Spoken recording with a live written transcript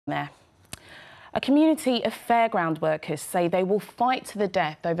there. A community of fairground workers say they will fight to the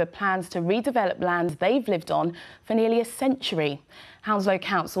death over plans to redevelop land they've lived on for nearly a century. Hounslow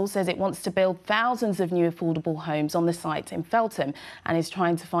Council says it wants to build thousands of new affordable homes on the site in Feltham and is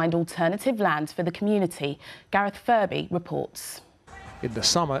trying to find alternative land for the community. Gareth Furby reports. In the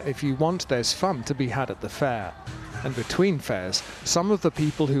summer, if you want, there's fun to be had at the fair. And between fairs, some of the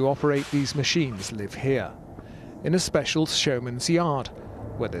people who operate these machines live here, in a special showman's yard,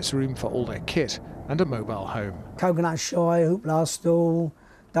 where there's room for all their kit and a mobile home. Coconut shy, hoopla stall,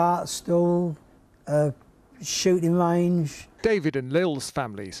 dart stall, shooting range. David and Lil's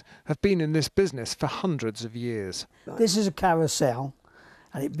families have been in this business for hundreds of years. This is a carousel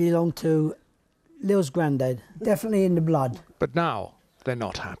and it belonged to Lil's granddad, definitely in the blood. But now they're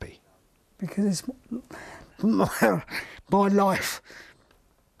not happy. Because it's my life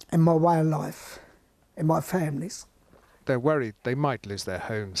and my way of life and my family's. They're worried they might lose their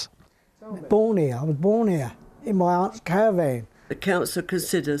homes. I was born here, in my aunt's caravan. The council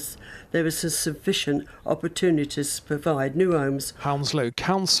considers there is sufficient opportunities to provide new homes. Hounslow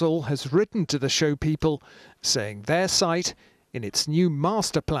Council has written to the show people saying their site, in its new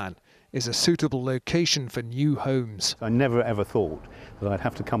master plan, is a suitable location for new homes. I never ever thought that I'd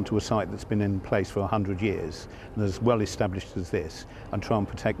have to come to a site that's been in place for 100 years and as well established as this and try and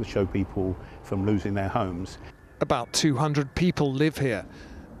protect the show people from losing their homes. About 200 people live here.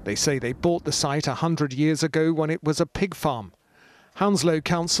 They say they bought the site 100 years ago when it was a pig farm. Hounslow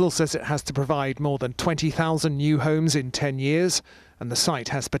Council says it has to provide more than 20,000 new homes in 10 years, and the site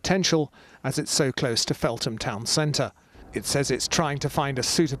has potential as it's so close to Feltham town centre. It says it's trying to find a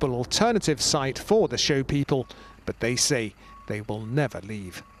suitable alternative site for the show people, but they say they will never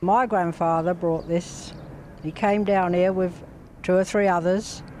leave. My grandfather brought this. He came down here with 2 or 3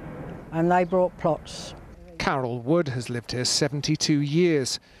 others, and they brought plots. Carol Wood has lived here 72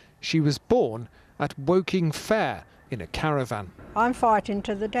 years. She was born at Woking Fair in a caravan. I'm fighting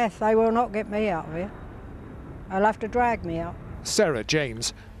to the death. They will not get me out of here. They'll have to drag me out. Sarah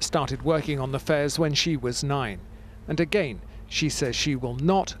James started working on the fairs when she was 9. And again, she says she will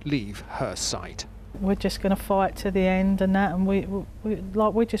not leave her site. We're just going to fight to the end and that, and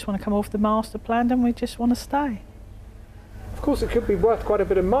we just want to come off the master plan and we just want to stay. Of course, it could be worth quite a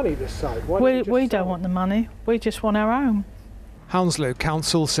bit of money, this site. We don't want the money, we just want our home. Hounslow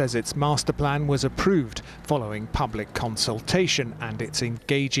Council says its master plan was approved following public consultation and it's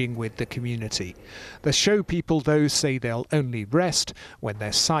engaging with the community. The show people, though, say they'll only rest when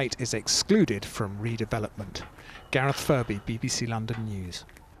their site is excluded from redevelopment. Gareth Furby, BBC London News.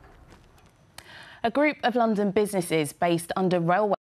 A group of London businesses based under railway